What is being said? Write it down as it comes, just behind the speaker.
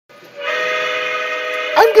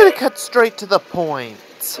I'm gonna cut straight to the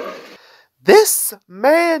point. This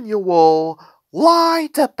manual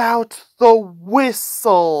lied about the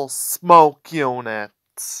whistle smoke unit.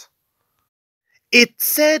 It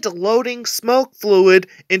said loading smoke fluid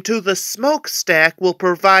into the smokestack will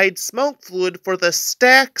provide smoke fluid for the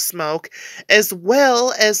stack smoke as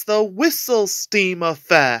well as the whistle steam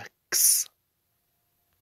effects.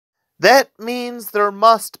 That means there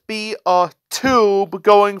must be a tube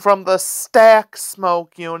going from the stack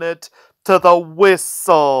smoke unit to the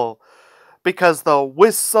whistle, because the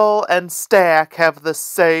whistle and stack have the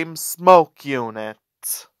same smoke unit.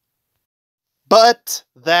 But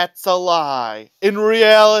that's a lie. In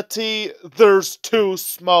reality, there's two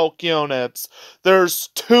smoke units. There's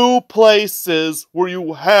two places where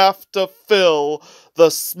you have to fill the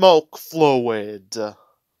smoke fluid.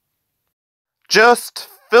 Just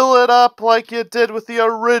fill it up like you did with the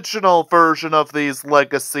original version of these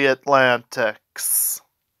Legacy Atlantics.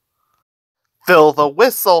 Fill the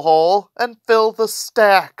whistle hole and fill the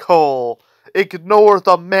stack hole. Ignore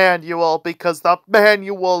the manual because the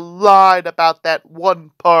manual lied about that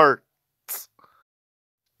one part.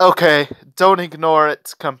 Okay, don't ignore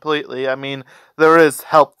it completely. I mean, there is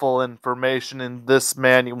helpful information in this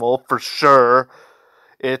manual for sure.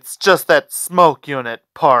 It's just that smoke unit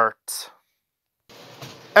part.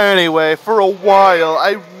 Anyway, for a while,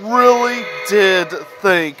 I really did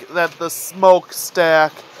think that the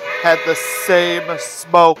smokestack had the same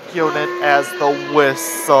smoke unit as the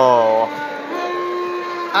whistle.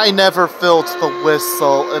 I never filled the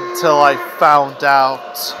whistle until I found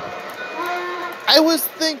out. I was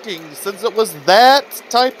thinking, since it was that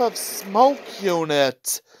type of smoke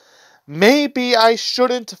unit, maybe I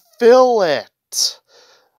shouldn't fill it.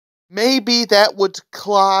 Maybe that would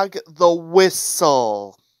clog the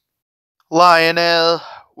whistle. Lionel,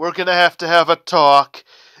 we're gonna have to have a talk.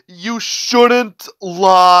 You shouldn't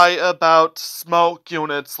lie about smoke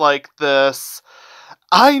units like this.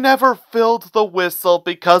 I never filled the whistle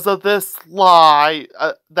because of this lie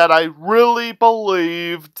that I really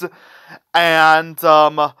believed, and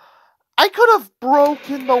I could have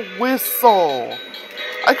broken the whistle.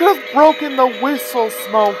 I could have broken the whistle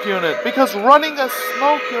smoke unit, because running a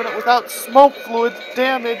smoke unit without smoke fluid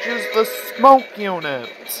damages the smoke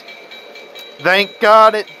unit. Thank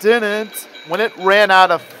God it didn't. When it ran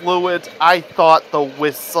out of fluid, I thought the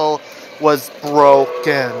whistle was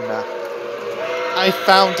broken. I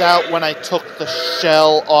found out when I took the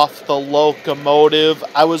shell off the locomotive.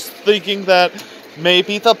 I was thinking that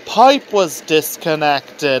maybe the pipe was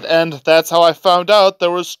disconnected, and that's how I found out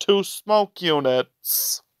there was two smoke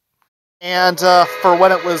units. And for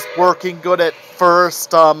when it was working good at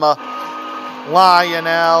first, Lionel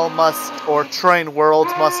or Train World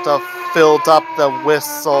must have filled up the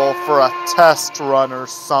whistle for a test run or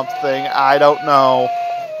something. I don't know.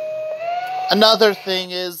 Another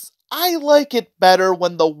thing is, I like it better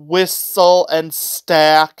when the whistle and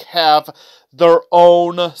stack have their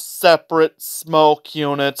own separate smoke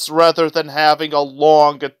units rather than having a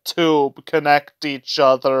long tube connect each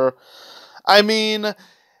other. I mean,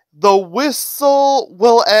 the whistle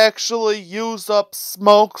will actually use up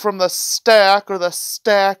smoke from the stack, or the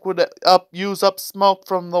stack would use up smoke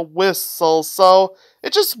from the whistle, so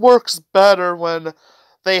it just works better when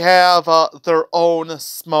they have their own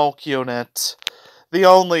smoke unit. The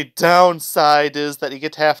only downside is that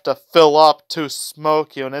you'd have to fill up two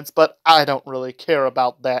smoke units, but I don't really care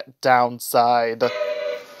about that downside.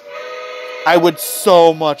 I would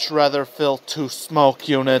so much rather fill two smoke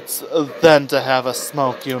units than to have a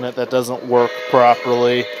smoke unit that doesn't work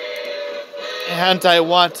properly. And I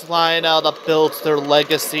want Lionel to build their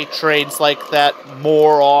legacy trains like that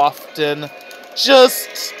more often.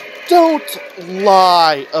 Just don't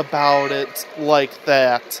lie about it like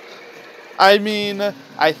that. I mean,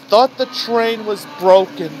 I thought the train was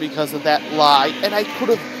broken because of that lie, and I could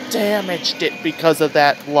have damaged it because of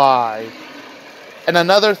that lie. And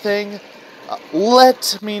another thing,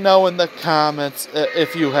 let me know in the comments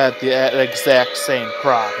if you had the exact same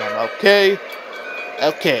problem, okay?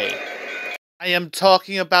 Okay. I am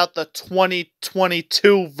talking about the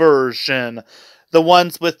 2022 version. The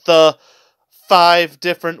ones with the 5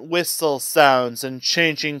 different whistle sounds and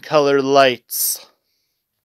changing color lights.